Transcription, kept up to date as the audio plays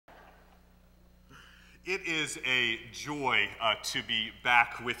It is a joy to be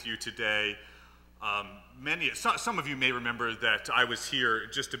back with you today. Some of you may remember that I was here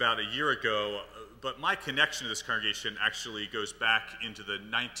just about a year ago, but my connection to this congregation actually goes back into the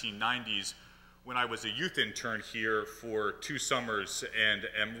 1990s when I was a youth intern here for 2 summers, and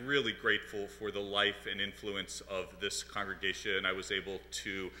am really grateful for the life and influence of this congregation. I was able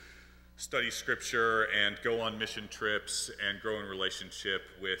to study scripture and go on mission trips and grow in relationship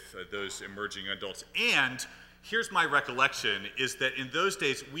with those emerging adults. And here's my recollection, is that in those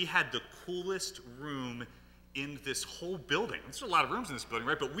days we had the coolest room in this whole building. There's a lot of rooms in this building,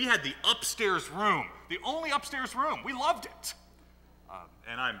 right? But we had the upstairs room, the only upstairs room. We loved it.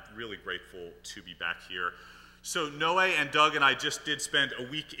 And I'm really grateful to be back here. So Noe and Doug and I just did spend a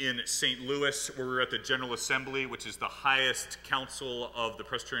week in St. Louis, where we were at the General Assembly, which is the highest council of the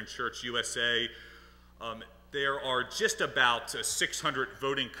Presbyterian Church USA. There are just about 600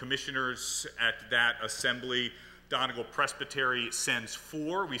 voting commissioners at that assembly. Donegal Presbytery sends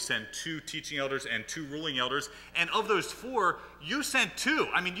 4. We send 2 teaching elders and 2 ruling elders. And of those 4, you sent 2.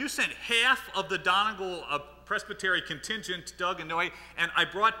 I mean, you sent half of the Donegal Presbytery contingent, Doug and Noe, and I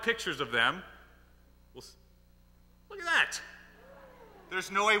brought pictures of them. Look at that. There's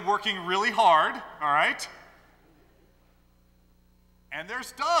Noe working really hard, all right? And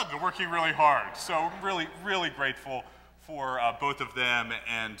there's Doug working really hard. So I'm really, really grateful for both of them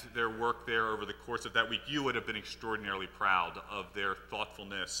and their work there over the course of that week. You would have been extraordinarily proud of their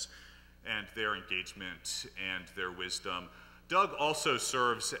thoughtfulness and their engagement and their wisdom. Doug also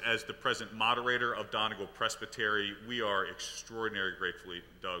serves as the present moderator of Donegal Presbytery. We are extraordinarily grateful,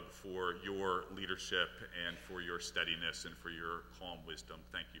 Doug, for your leadership and for your steadiness and for your calm wisdom.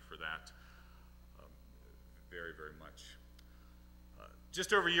 Thank you for that very, very much.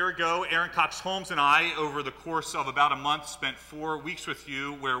 Just over a year ago, Aaron Cox Holmes and I, over the course of about a month, spent 4 weeks with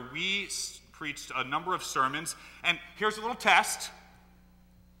you where we preached a number of sermons. And here's a little test.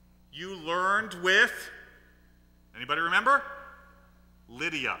 You learned with, anybody remember?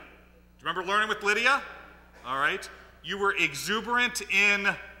 Lydia. Do you remember learning with Lydia? All right. You were exuberant in,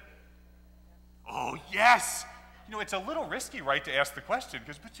 oh yes. You know, it's a little risky, right, to ask the question,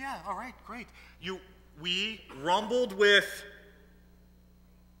 but yeah, all right, great. We rumbled with,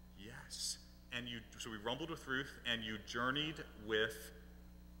 yes. So we rumbled with Ruth, and you journeyed with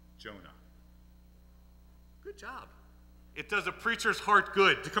Jonah. Good job. It does a preacher's heart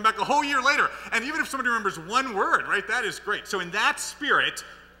good to come back a whole year later. And even if somebody remembers one word, right, that is great. So in that spirit,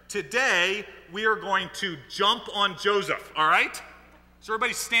 today we are going to jump on Joseph, all right? So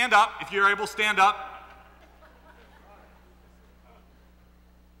everybody stand up. If you're able, stand up.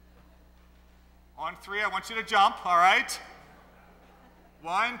 On 3, I want you to jump, all right?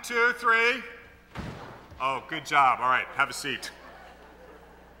 1, 2, 3. Oh, good job. All right, have a seat.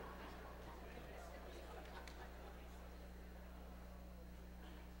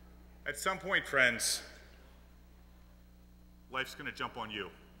 At some point, friends, life's going to jump on you,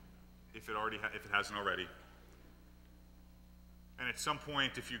 if it hasn't already. And at some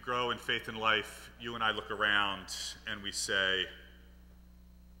point, if you grow in faith and life, you and I look around and we say,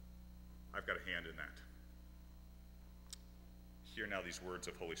 I've got a hand in that. Hear now these words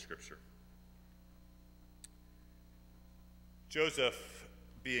of Holy Scripture. Joseph,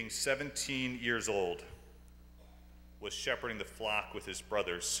 being 17 years old, was shepherding the flock with his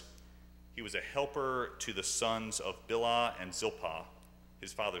brothers. He was a helper to the sons of Bilhah and Zilpah,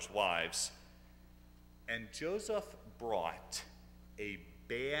 his father's wives. And Joseph brought a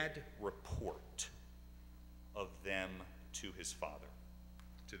bad report of them to his father,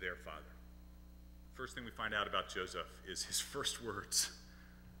 to their father. First thing we find out about Joseph is his first words.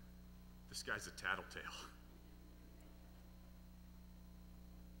 This guy's a tattletale.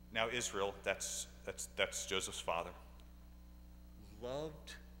 Now Israel, that's Joseph's father,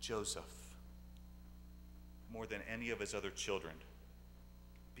 loved Joseph more than any of his other children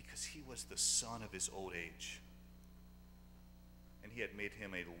because he was the son of his old age. And he had made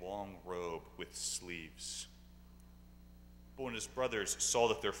him a long robe with sleeves. But when his brothers saw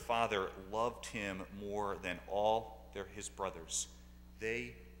that their father loved him more than all his brothers,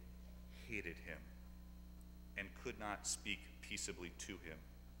 they hated him and could not speak peaceably to him.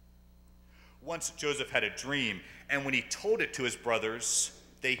 Once Joseph had a dream, and when he told it to his brothers,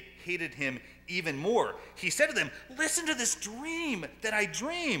 they hated him even more. He said to them, "Listen to this dream that I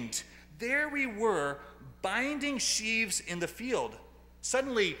dreamed. There we were, binding sheaves in the field.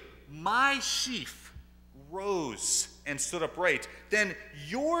 Suddenly, my sheaf rose and stood upright. Then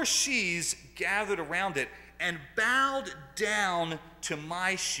your sheaves gathered around it and bowed down to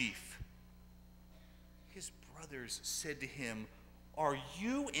my sheaf." His brothers said to him, "Are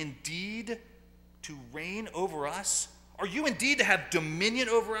you indeed to reign over us? Are you indeed to have dominion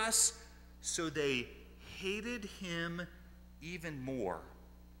over us?" So they hated him even more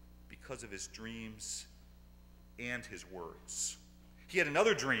because of his dreams and his words. He had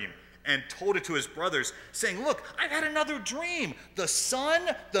another dream and told it to his brothers, saying, "Look, I've had another dream. The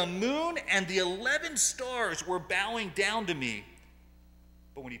sun, the moon, and the 11 stars were bowing down to me."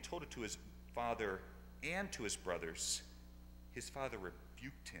 But when he told it to his father and to his brothers, his father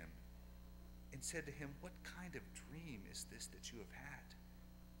rebuked him and said to him, "What kind of dream is this that you have had?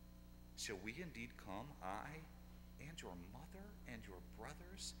 Shall we indeed come, I and your mother and your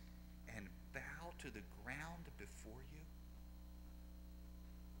brothers, and bow to the ground before you?"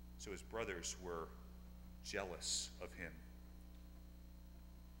 So his brothers were jealous of him.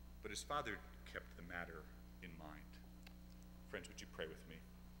 But his father kept the matter in mind. Friends, would you pray with me?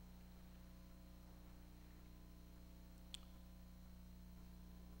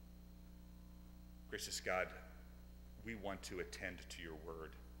 Gracious God, we want to attend to your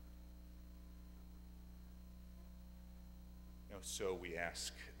word. So we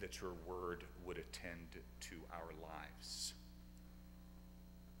ask that your word would attend to our lives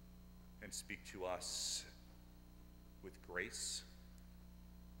and speak to us with grace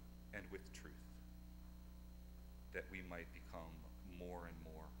and with truth, that we might become more and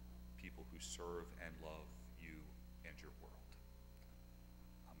more people who serve and love you and your world.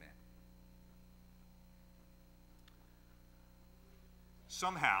 Amen.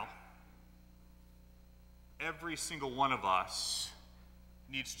 Somehow, every single one of us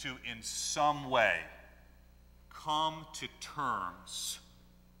needs to, in some way, come to terms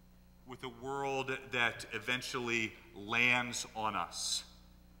with a world that eventually lands on us.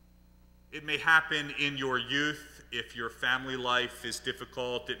 It may happen in your youth if your family life is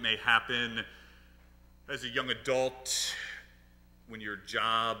difficult. It may happen as a young adult when your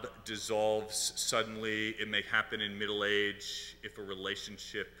job dissolves suddenly. It may happen in middle age if a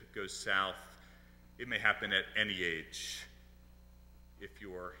relationship goes south. It may happen at any age if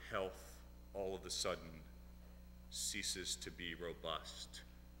your health all of a sudden ceases to be robust.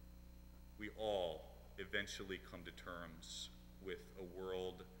 We all eventually come to terms with a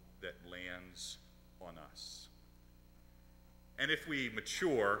world that lands on us. And if we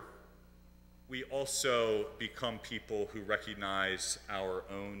mature, we also become people who recognize our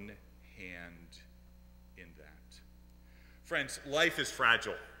own hand in that. Friends, life is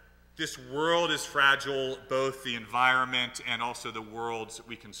fragile. This world is fragile, both the environment and also the worlds that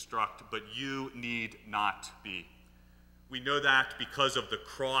we construct, but you need not be. We know that because of the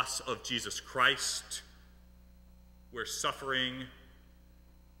cross of Jesus Christ, where suffering,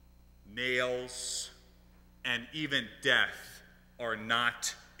 nails, and even death are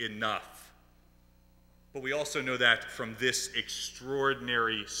not enough. But we also know that from this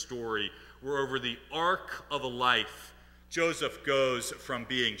extraordinary story, where over the arc of a life, Joseph goes from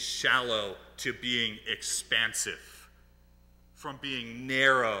being shallow to being expansive, from being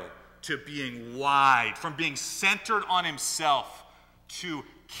narrow to being wide, from being centered on himself to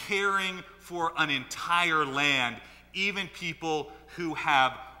caring for an entire land, even people who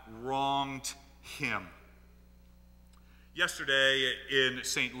have wronged him. Yesterday in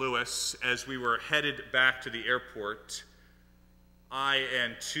St. Louis, as we were headed back to the airport, I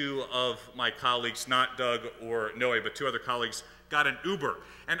and two of my colleagues, not Doug or Noe, but two other colleagues, got an Uber.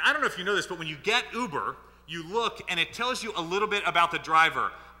 And I don't know if you know this, but when you get Uber, you look and it tells you a little bit about the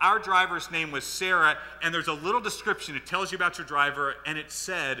driver. Our driver's name was Sarah, and there's a little description. It tells you about your driver, and it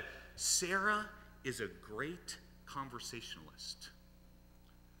said, "Sarah is a great conversationalist."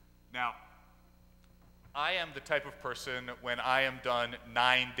 Now, I am the type of person, when I am done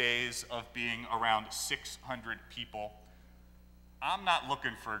 9 days of being around 600 people, I'm not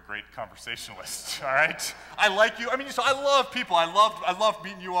looking for a great conversationalist, all right? I like you. I mean, I love people. I love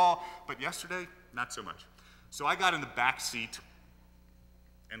meeting you all. But yesterday, not so much. So I got in the back seat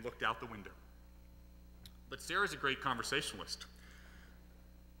and looked out the window. But Sarah's a great conversationalist.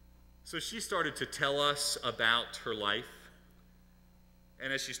 So she started to tell us about her life.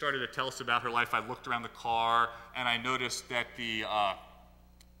 And as she started to tell us about her life, I looked around the car and I noticed that the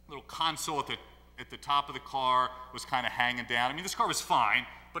little console at the top of the car was kind of hanging down. I mean, this car was fine,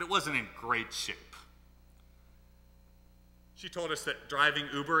 but it wasn't in great shape. She told us that driving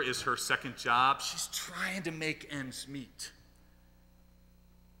Uber is her second job. She's trying to make ends meet.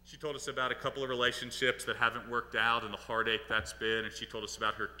 She told us about a couple of relationships that haven't worked out and the heartache that's been, and she told us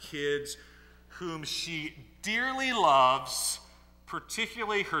about her kids, whom she dearly loves,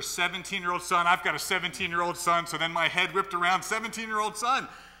 particularly her 17-year-old son. I've got a 17-year-old son, so then my head whipped around, 17-year-old son.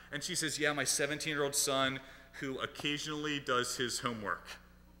 And she says, yeah, my 17-year-old son who occasionally does his homework.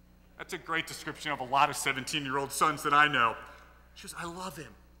 That's a great description of a lot of 17-year-old sons that I know. She goes, I love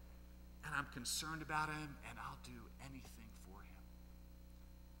him, and I'm concerned about him, and I'll do anything for him.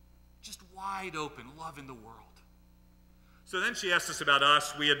 Just wide open, love in the world. So then she asked us about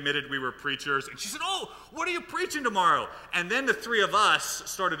us. We admitted we were preachers. And she said, oh, what are you preaching tomorrow? And then the three of us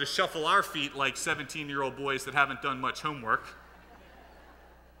started to shuffle our feet like 17-year-old boys that haven't done much homework.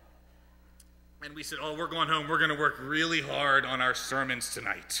 And we said, oh, we're going home. We're going to work really hard on our sermons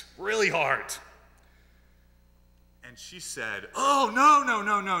tonight. Really hard. And she said, oh,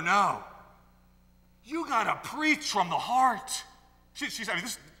 no. You got to preach from the heart. She said,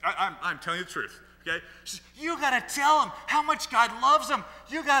 I'm telling you the truth. Okay? She says, you got to tell him how much God loves him.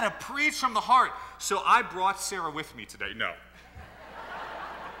 You got to preach from the heart. So I brought Sarah with me today. No.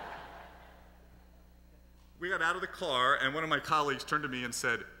 We got out of the car, and one of my colleagues turned to me and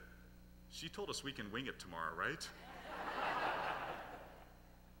said, she told us we can wing it tomorrow, right?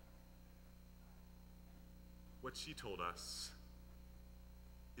 What she told us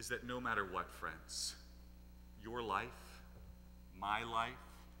is that no matter what, friends, your life, my life,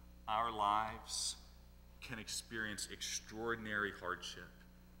 our lives can experience extraordinary hardship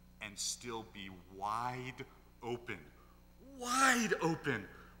and still be wide open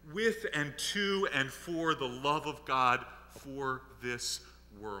with and to and for the love of God for this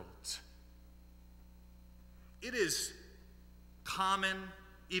world. It is common,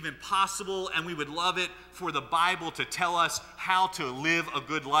 even possible, and we would love it for the Bible to tell us how to live a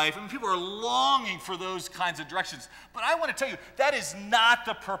good life. I mean, people are longing for those kinds of directions. But I want to tell you, that is not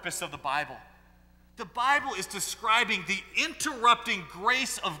the purpose of the Bible. The Bible is describing the interrupting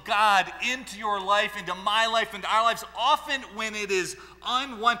grace of God into your life, into my life, into our lives, often when it is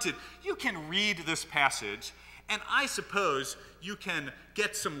unwanted. You can read this passage, and I suppose you can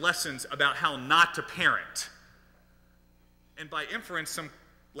get some lessons about how not to parent. And by inference, some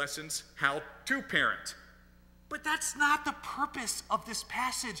lessons how to parent. But that's not the purpose of this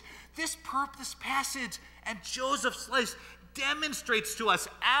passage. This passage and Joseph's life demonstrates to us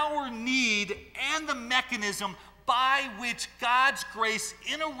our need and the mechanism by which God's grace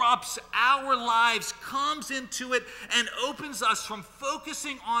interrupts our lives, comes into it, and opens us from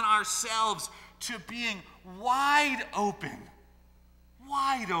focusing on ourselves to being wide open.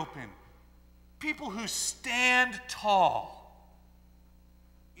 Wide open. People who stand tall,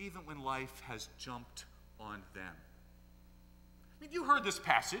 even when life has jumped on them. I mean, you heard this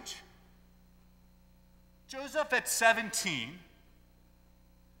passage. Joseph at 17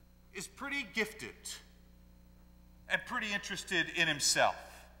 is pretty gifted and pretty interested in himself.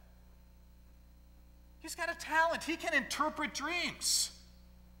 He's got a talent. He can interpret dreams,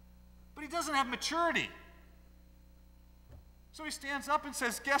 but he doesn't have maturity. So he stands up and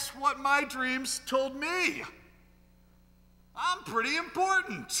says, guess what my dreams told me? I'm pretty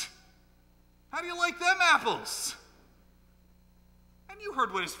important. How do you like them apples? And you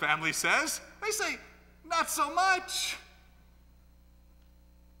heard what his family says. They say, not so much.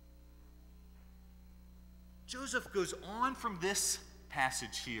 Joseph goes on from this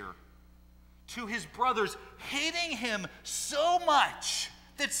passage here to his brothers hating him so much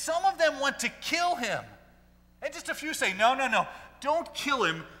that some of them want to kill him. And just a few say, no, don't kill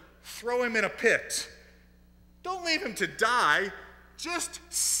him, throw him in a pit. Don't leave him to die. Just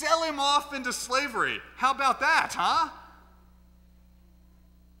sell him off into slavery. How about that, huh?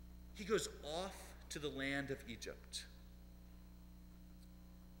 He goes off to the land of Egypt,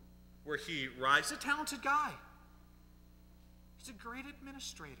 where he rises. He's a talented guy. He's a great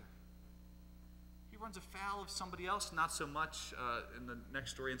administrator. He runs afoul of somebody else, not so much. In the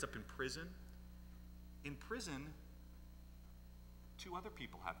next story, ends up in prison. In prison, two other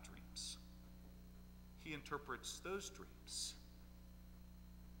people have dreams. He interprets those dreams.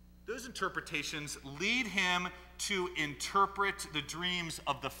 Those interpretations lead him to interpret the dreams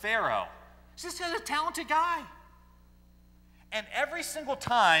of the Pharaoh. This guy's a talented guy. And every single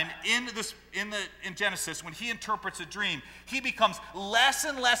time in Genesis, when he interprets a dream, he becomes less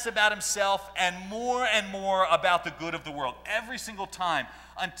and less about himself and more about the good of the world. Every single time,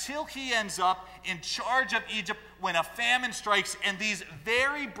 until he ends up in charge of Egypt when a famine strikes, and these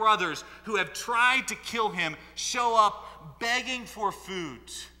very brothers who have tried to kill him show up begging for food.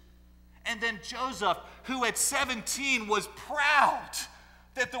 And then Joseph, who at 17 was proud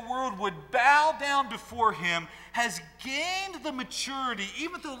that the world would bow down before him, has gained the maturity,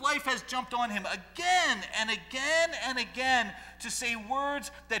 even though life has jumped on him again and again and again, to say words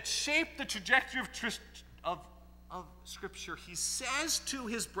that shape the trajectory of Scripture. He says to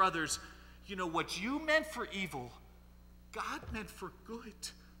his brothers, you know, what you meant for evil, God meant for good,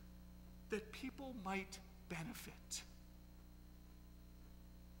 that people might benefit.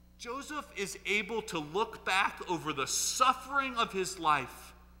 Joseph is able to look back over the suffering of his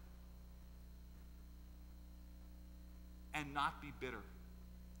life and not be bitter.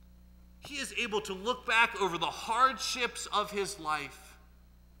 He is able to look back over the hardships of his life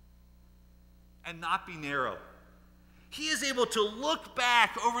and not be narrow. He is able to look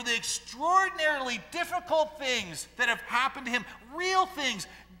back over the extraordinarily difficult things that have happened to him, real things,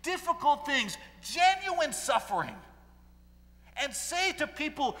 difficult things, genuine suffering, and say to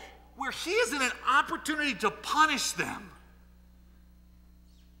people where he is in an opportunity to punish them,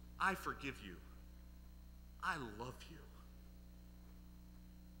 I forgive you. I love you.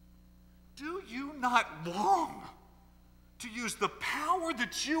 Do you not long to use the power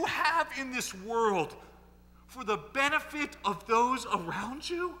that you have in this world for the benefit of those around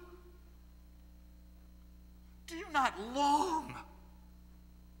you? Do you not long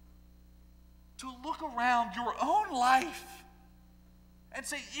to look around your own life and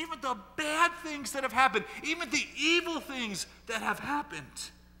say, even the bad things that have happened, even the evil things that have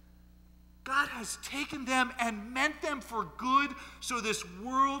happened, God has taken them and meant them for good so this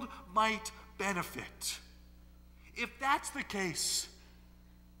world might benefit? If that's the case,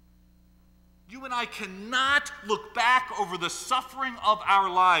 you and I cannot look back over the suffering of our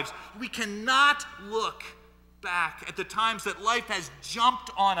lives. We cannot look back at the times that life has jumped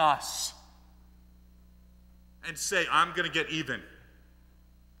on us and say, I'm going to get even.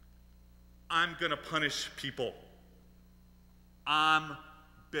 I'm going to punish people. I'm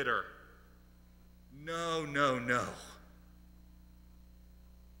bitter. No, no, no.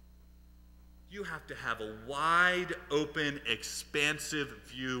 You have to have a wide open, expansive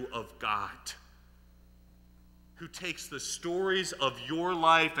view of God, who takes the stories of your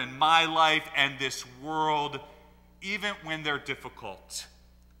life and my life and this world, even when they're difficult,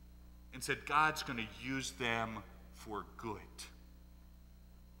 and said, God's going to use them for good.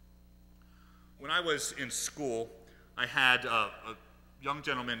 When I was in school, I had a young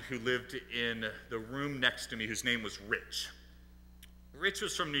gentleman who lived in the room next to me whose name was Rich. Rich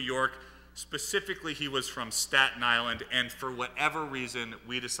was from New York. Specifically, he was from Staten Island, and for whatever reason,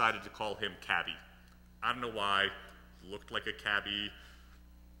 we decided to call him Cabby. I don't know why. He looked like a cabbie.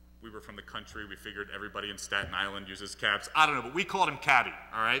 We were from the country. We figured everybody in Staten Island uses cabs. I don't know, but we called him Cabby,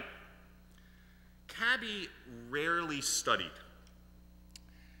 all right? Cabby rarely studied.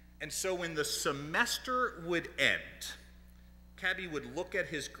 And so when the semester would end, Cabby would look at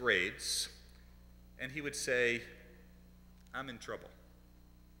his grades, and he would say, I'm in trouble.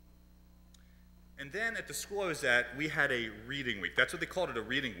 And then at the school I was at, we had a reading week. That's what they called it, a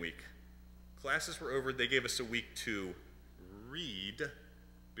reading week. Classes were over. They gave us a week to read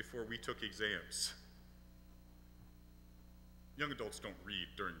before we took exams. Young adults don't read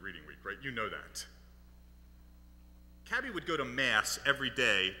during reading week, right? You know that. Cabby would go to Mass every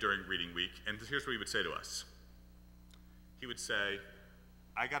day during reading week, and here's what he would say to us. He would say,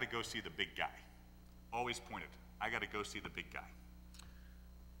 I got to go see the big guy. Always pointed, I got to go see the big guy.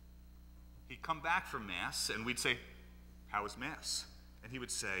 He'd come back from Mass, and we'd say, how was Mass? And he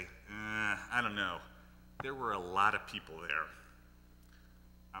would say, I don't know. There were a lot of people there.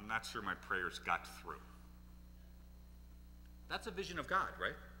 I'm not sure my prayers got through. That's a vision of God,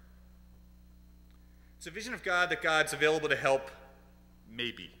 right? It's a vision of God that God's available to help,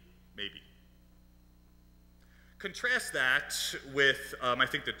 maybe. Contrast that with, I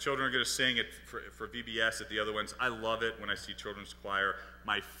think the children are going to sing it for VBS at the other ones. I love it when I see children's choir.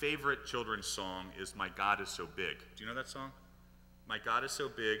 My favorite children's song is My God is So Big. Do you know that song? My God is so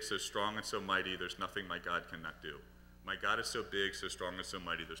big, so strong and so mighty, there's nothing my God cannot do. My God is so big, so strong and so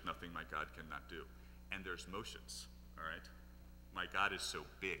mighty, there's nothing my God cannot do. And there's motions, all right? My God is so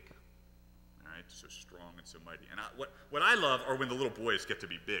big, all right? So strong and so mighty. And what I love are when the little boys get to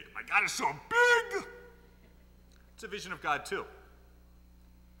be big. My God is so big! It's a vision of God too.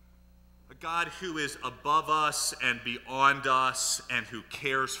 A God who is above us and beyond us and who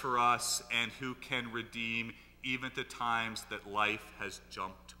cares for us and who can redeem even at the times that life has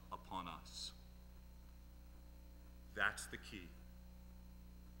jumped upon us. That's the key.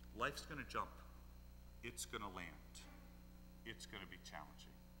 Life's going to jump. It's going to land. It's going to be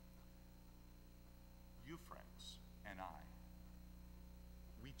challenging. You, friends, and I,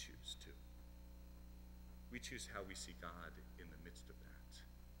 we choose to. We choose how we see God in the midst of that,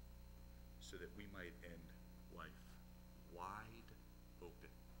 so that we might end life wide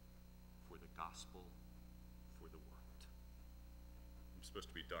open for the gospel, for the world. I'm supposed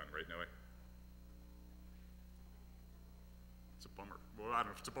to be done, right, Noah? It's a bummer. Well, I don't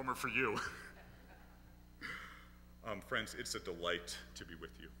know if it's a bummer for you. Friends, it's a delight to be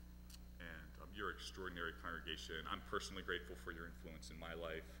with you. And you're an extraordinary congregation. I'm personally grateful for your influence in my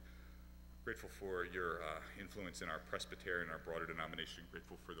life. Grateful for your influence in our Presbyterian, our broader denomination.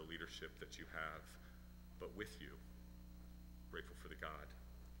 Grateful for the leadership that you have. But with you, grateful for the God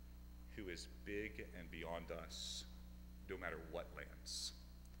who is big and beyond us, no matter what lands,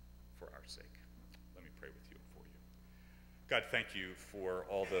 for our sake. Let me pray with you and for you. God, thank you for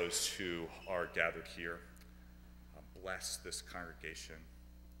all those who are gathered here. Bless this congregation,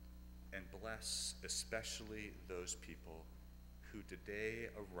 and bless especially those people who today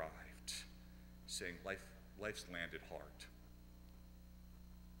arrived saying life's landed hard.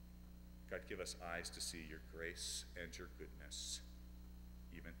 God, give us eyes to see your grace and your goodness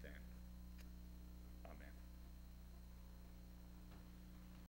even then.